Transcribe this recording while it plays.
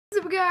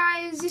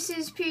guys, this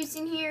is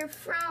Pearson here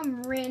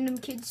from Random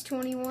Kids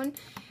 21,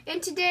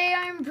 and today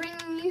I'm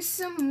bringing you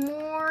some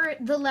more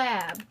The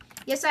Lab.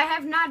 Yes, I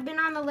have not been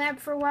on The Lab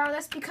for a while.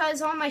 That's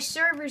because all my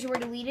servers were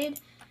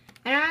deleted,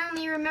 and I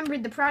only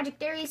remembered the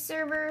Project Aries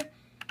server,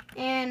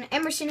 and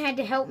Emerson had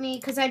to help me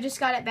because I just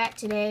got it back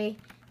today,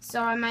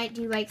 so I might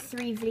do like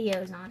 3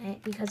 videos on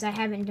it because I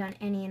haven't done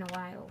any in a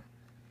while.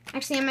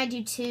 Actually, I might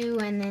do 2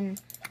 and then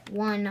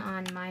 1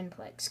 on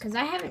Mineplex because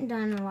I haven't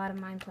done a lot of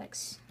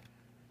Mineplex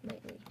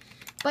lately.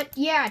 But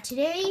yeah,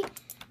 today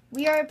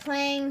we are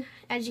playing,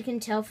 as you can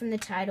tell from the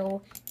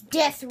title,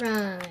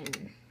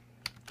 deathrun.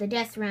 The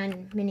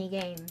deathrun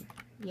minigame.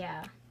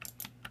 Yeah.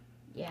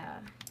 Yeah.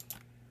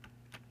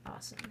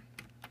 Awesome.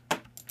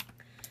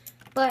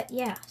 But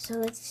yeah, so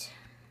let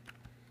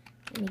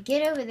me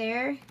get over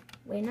there.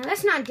 Wait, no,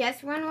 that's not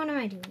deathrun. What am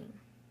I doing?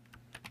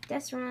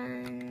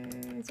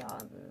 Deathrun's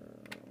all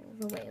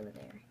the way over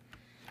there.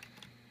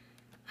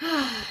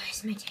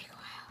 This may take a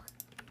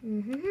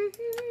while.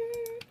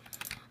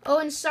 Oh,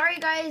 and sorry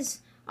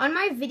guys, on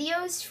my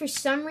videos, for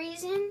some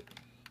reason,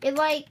 it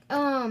like,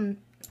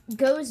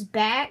 goes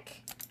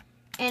back,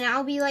 and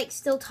I'll be like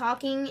still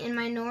talking in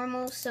my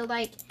normal, so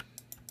like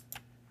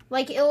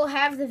it'll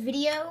have the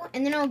video,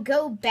 and then I'll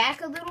go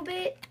back a little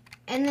bit,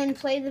 and then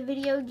play the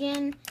video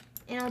again,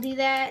 and I'll do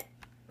that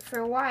for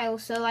a while,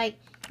 so like,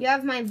 you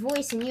have my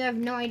voice, and you have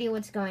no idea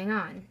what's going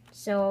on,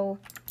 so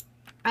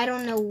I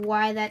don't know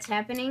why that's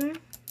happening.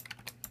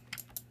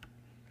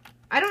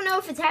 I don't know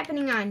if it's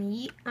happening on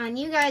you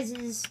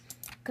guys'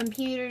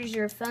 computers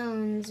or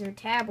phones or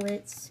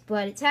tablets,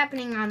 but it's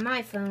happening on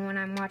my phone when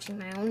I'm watching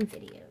my own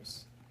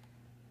videos.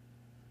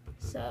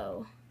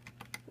 So,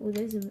 oh,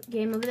 there's a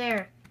game over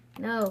there.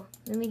 No,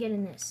 let me get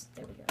in this.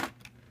 There we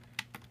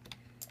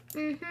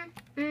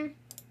go.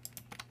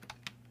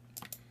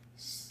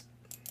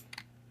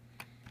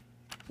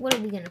 What are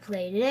we gonna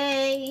play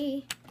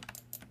today?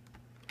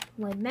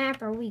 What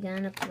map are we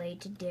gonna play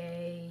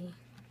today?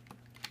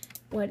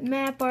 What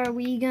map are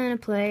we gonna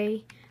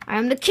play?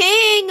 I'm the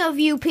king of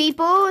you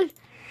people!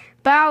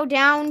 Bow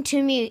down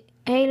to me.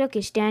 Hey, look,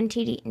 it's Dan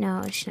TD.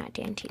 No, it's not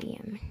Dan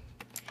TDM.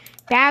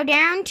 Bow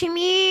down to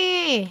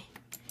me!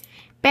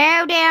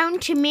 Bow down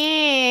to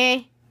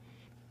me!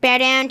 Bow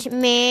down to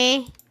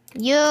me!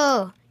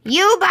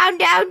 You bow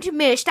down to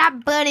me!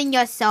 Stop burning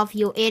yourself,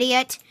 you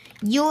idiot!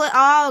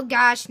 Oh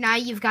gosh, now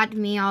you've got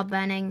me all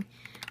burning.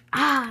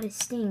 Ah, this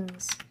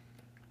stings.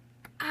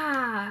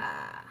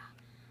 Ah.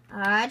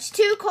 It's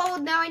too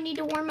cold. Now I need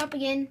to warm up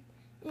again.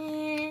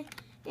 Do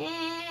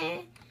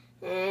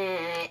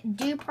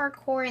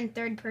parkour in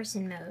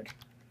third-person mode.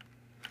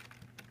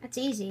 That's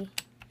easy.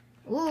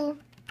 Ooh,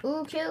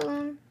 kill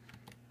him.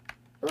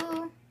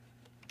 Ooh.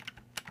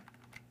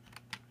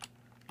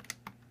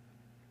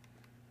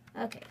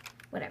 Okay,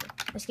 whatever.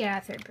 Let's get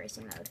out of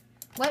third-person mode.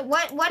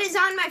 What is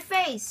on my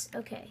face?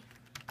 Okay.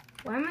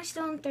 Why am I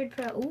still in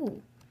third-person?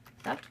 Ooh,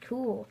 that's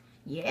cool.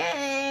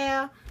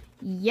 Yeah.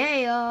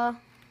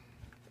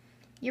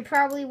 You're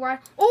probably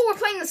watching. Oh, we're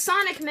playing the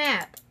Sonic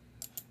map.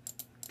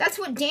 That's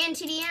what Dan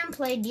TDM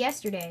played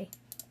yesterday.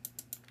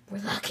 We're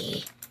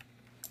lucky.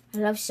 I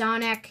love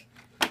Sonic.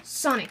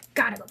 Sonic,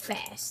 gotta go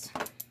fast.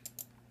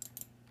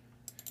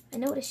 I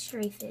know what a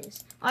strafe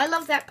is. Oh, I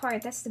love that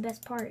part. That's the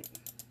best part.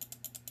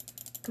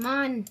 Come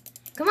on.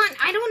 Come on.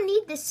 I don't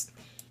need this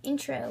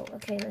intro.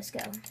 Okay, let's go.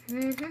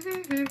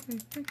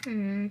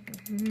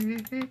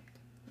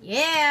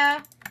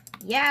 Yeah,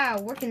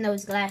 working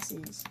those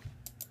glasses.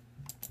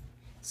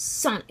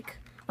 Sonic,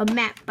 a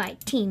map by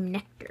Team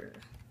Nectar.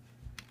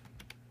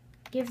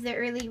 Give the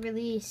early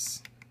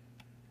release.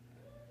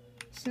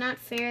 It's not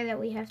fair that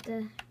we have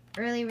to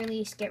early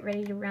release, get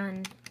ready to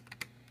run.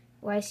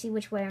 Well, I see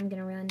which way I'm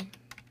gonna run.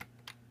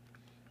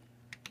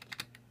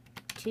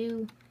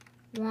 2,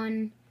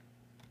 1.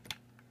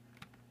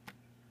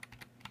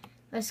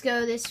 Let's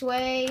go this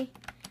way.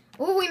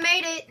 Oh, we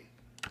made it.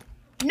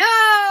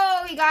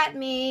 No, he got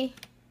me.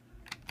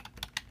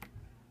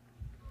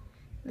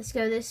 Let's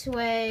go this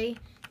way.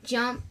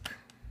 Jump.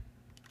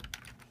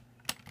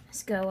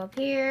 Let's go up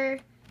here.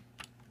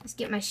 Let's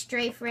get my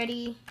strafe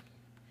ready.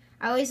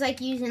 I always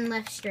like using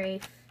left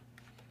strafe.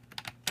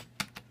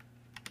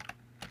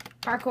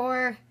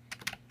 Parkour.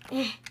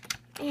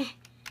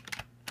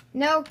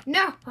 No.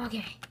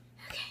 Okay.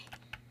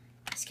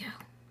 Let's go.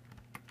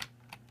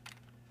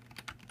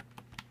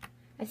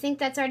 I think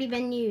that's already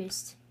been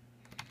used.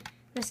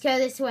 Let's go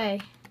this way.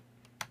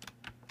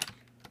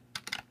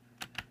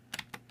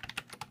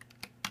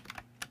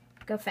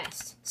 Go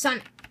fast.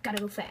 Sonic, gotta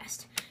go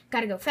fast.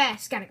 Gotta go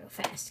fast. Sonic,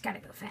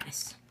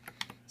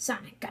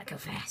 gotta go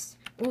fast.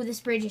 Ooh, this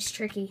bridge is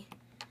tricky.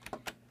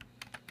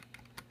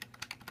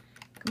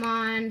 Come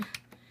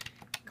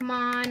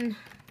on.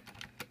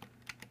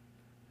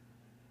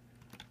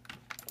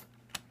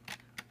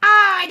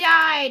 Ah, I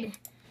died!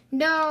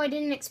 No, I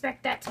didn't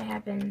expect that to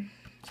happen.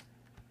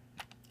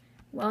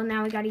 Well,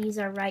 now we gotta use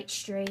our right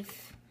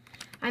strafe.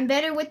 I'm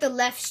better with the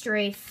left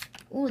strafe.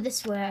 Ooh,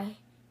 this way.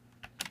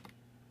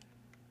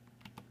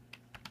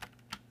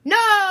 No!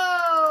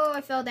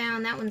 I fell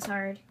down. That one's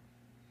hard.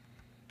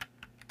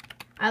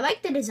 I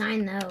like the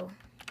design though.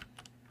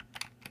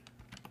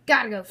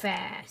 Gotta go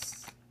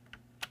fast.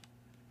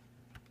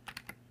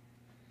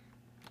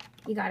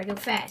 You gotta go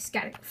fast.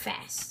 Gotta go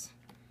fast.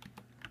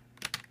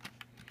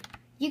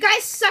 You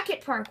guys suck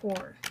at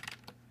parkour.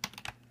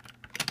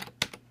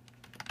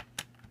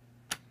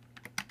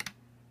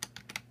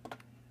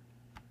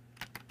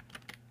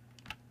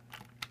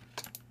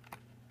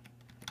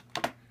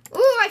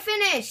 Ooh, I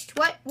finished.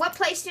 What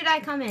place did I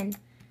come in?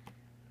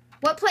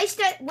 Where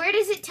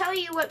does it tell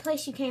you what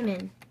place you came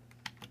in?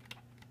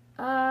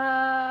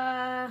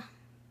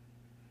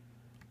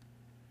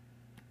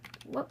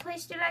 What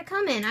place did I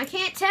come in? I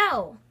can't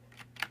tell.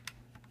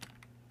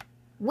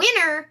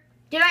 Winner?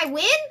 Did I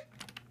win?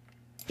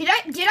 Did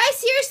I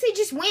seriously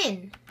just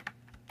win?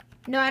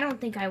 No, I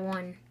don't think I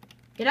won.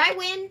 Did I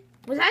win?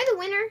 Was I the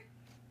winner?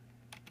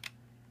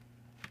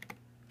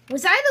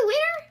 Was I the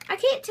winner? I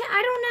can't tell.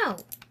 I don't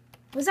know.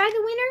 Was I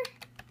the winner?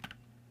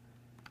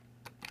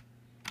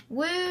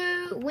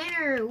 Woo,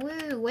 winner,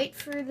 woo. Wait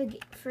for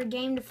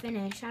game to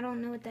finish. I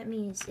don't know what that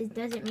means.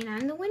 Does it mean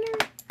I'm the winner?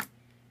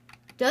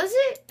 Does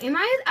it? Am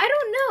I? I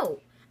don't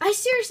know. I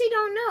seriously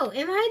don't know.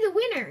 Am I the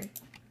winner?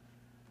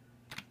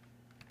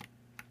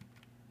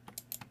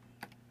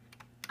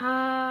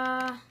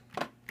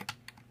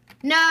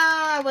 No,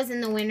 I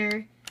wasn't the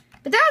winner.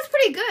 But that was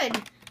pretty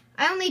good.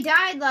 I only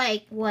died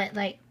like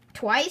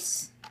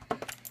twice?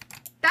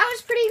 That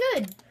was pretty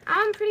good.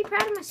 I'm pretty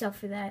proud of myself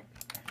for that.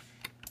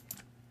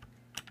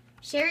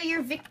 Share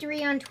your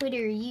victory on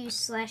Twitter.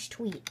 Use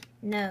 /tweet.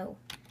 No,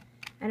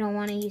 I don't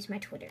want to use my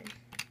Twitter.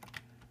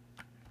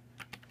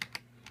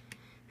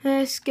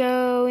 Let's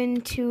go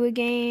into a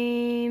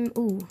game.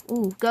 Ooh,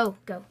 go.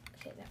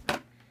 Okay, that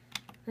one.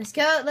 Let's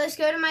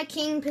go to my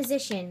king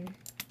position.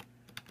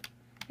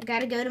 I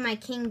gotta go to my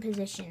king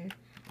position.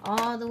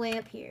 All the way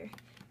up here.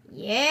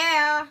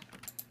 Yeah.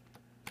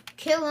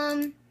 Kill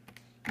him.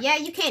 Yeah,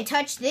 you can't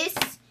touch this.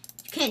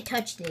 You can't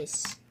touch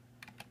this.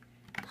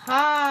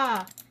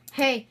 Ha.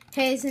 Hey,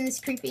 isn't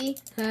this creepy?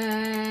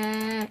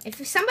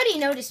 If somebody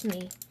noticed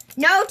me.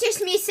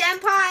 Notice me,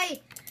 senpai.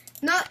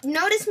 No,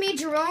 notice me,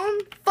 Jerome.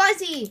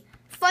 Fuzzy,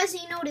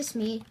 notice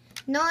me.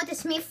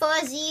 Notice me,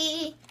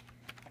 Fuzzy.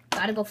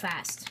 Gotta go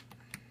fast.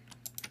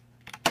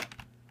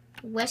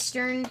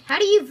 Western. How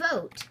do you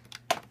vote?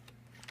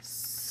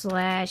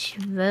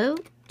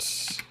 /vote.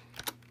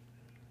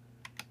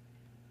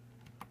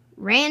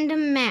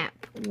 Random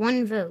map.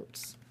 1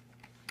 vote.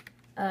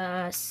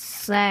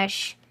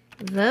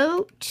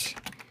 /vote.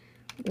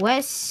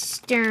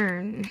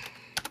 Western.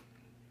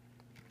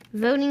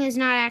 Voting is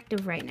not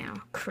active right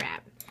now.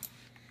 Crap.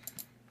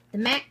 The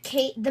map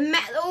cave.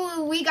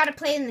 Oh, we gotta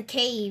play in the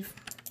cave.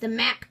 The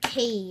map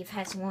cave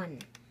has won.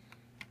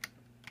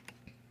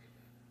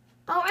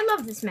 Oh, I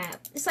love this map.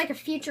 It's like a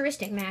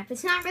futuristic map.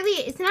 It's not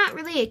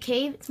really a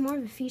cave. It's more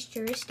of a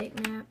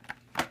futuristic map.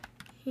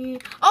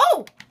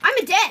 Oh,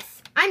 I'm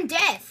death.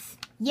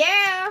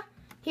 Yeah.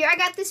 Here, I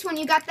got this one.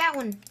 You got that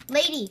one.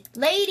 Lady,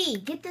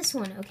 get this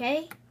one,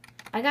 okay?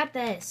 I got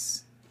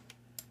this.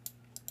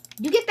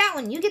 You get that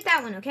one,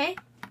 okay?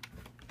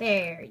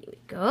 There you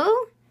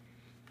go.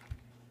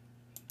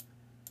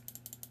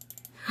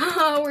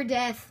 Oh, we're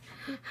death.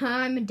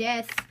 I'm a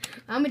death.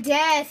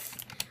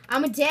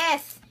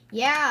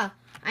 Yeah,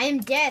 I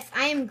am death.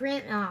 I am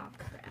Grant. Oh,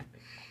 crap.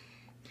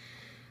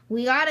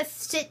 We gotta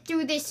sit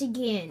through this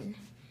again.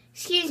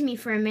 Excuse me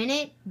for a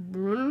minute.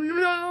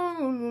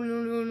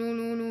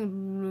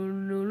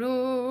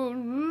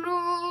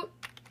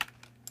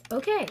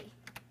 Okay.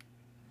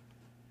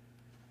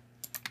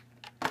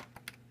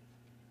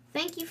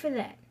 Thank you for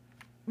that.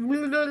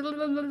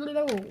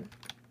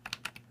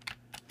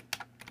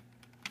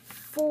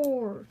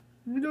 4.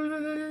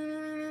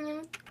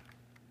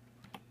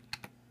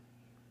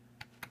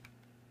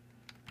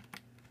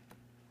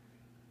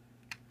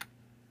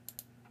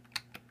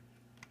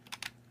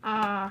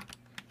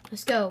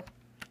 Let's go.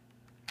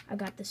 I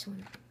got this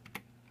one.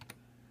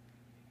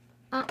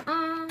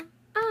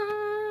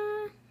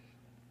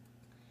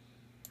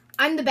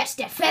 I'm the best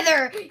at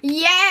feather.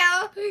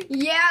 Yeah,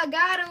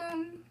 got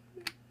him.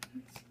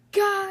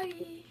 Got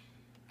it.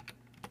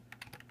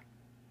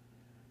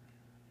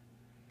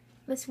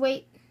 Let's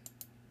wait.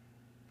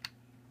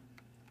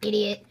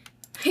 Idiot.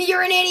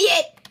 You're an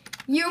idiot.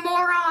 You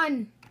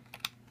moron.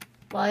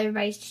 Well,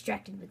 everybody's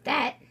distracted with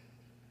that.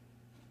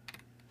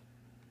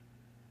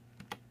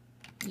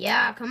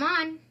 Yeah, come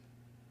on.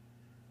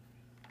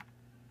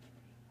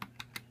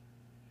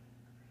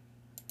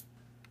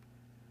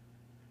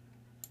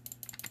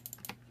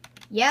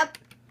 Yep.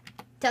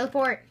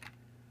 Teleport.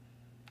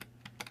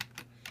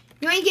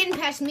 You ain't getting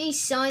past me,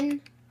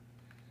 son.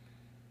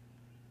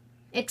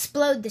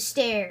 Explode the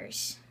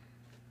stairs.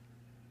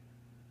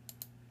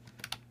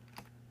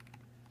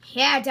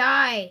 Yeah,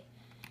 die.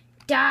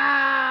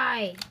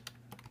 Die.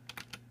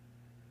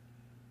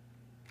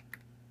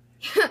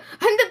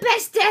 I'm the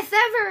best death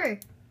ever.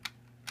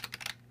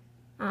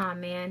 Aw,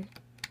 man.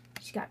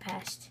 Just got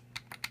past.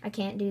 I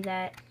can't do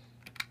that.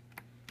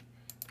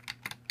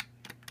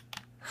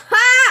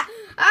 Ha!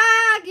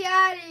 Ah,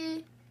 got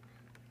it.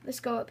 Let's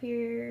go up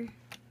here.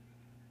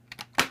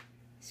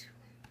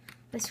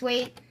 Let's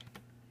wait.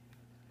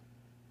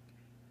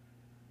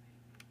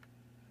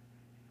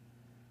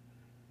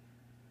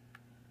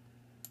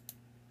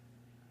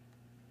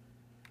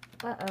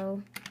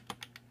 Uh-oh.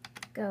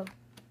 Go.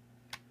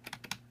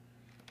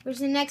 Where's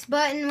the next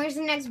button? Where's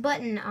the next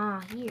button?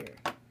 Ah, here.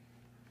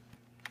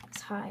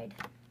 Let's hide.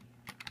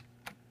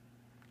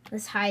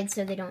 Let's hide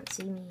so they don't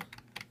see me.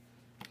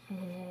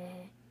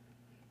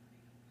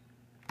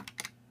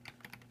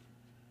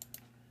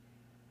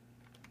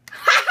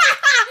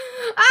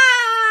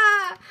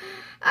 Ah!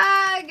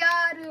 I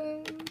got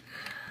him.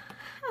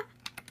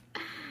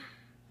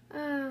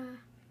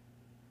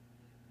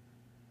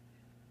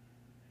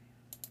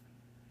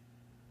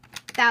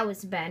 That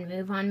was a bad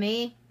move on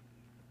me.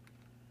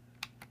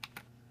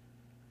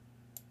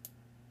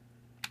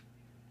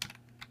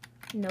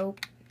 Nope.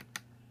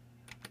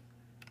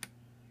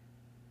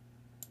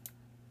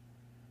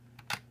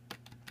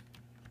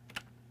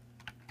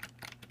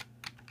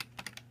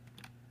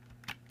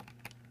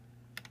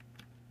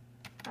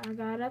 I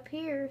got up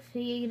here if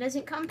he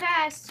doesn't come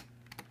past.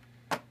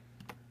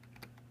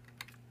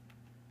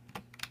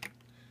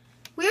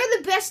 We are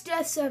the best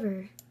deaths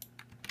ever.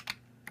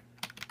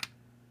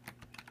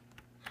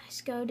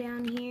 Let's go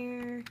down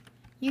here.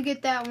 You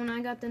get that one,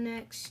 I got the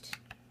next.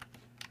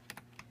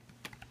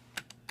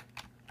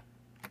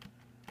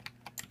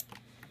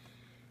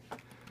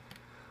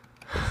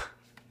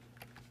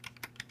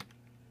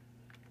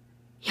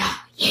 Yeah,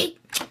 yeet,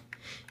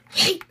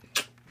 yeet.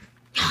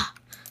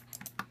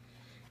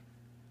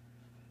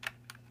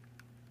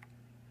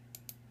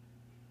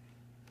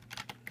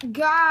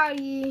 Got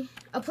you.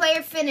 A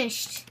player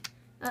finished.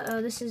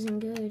 Uh-oh, this isn't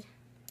good.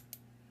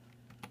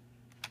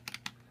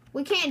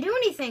 We can't do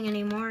anything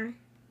anymore.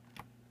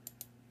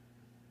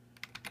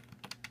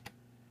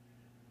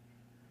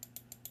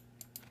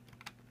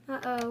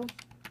 Uh-oh.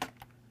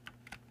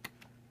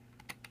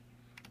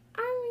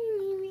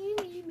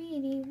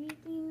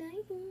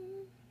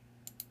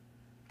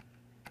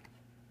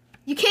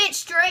 You can't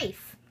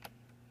strafe.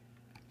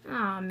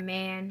 Oh,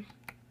 man.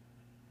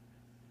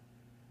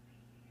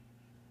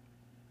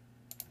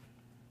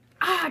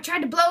 Ah, I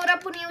tried to blow it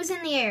up when he was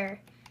in the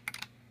air.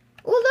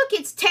 Oh, look,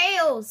 it's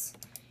Tails.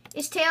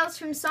 It's Tails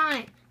from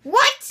Sonic.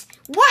 What?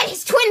 What?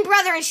 His twin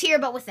brother is here,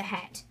 but with a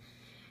hat.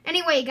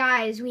 Anyway,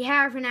 guys, we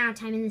have run out of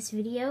time in this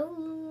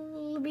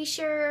video. Be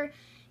sure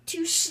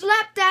to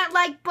slap that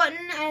like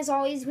button, as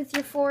always, with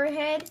your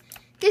forehead.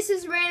 This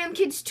is Random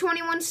Kids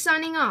 21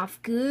 signing off.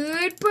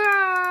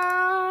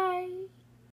 Goodbye.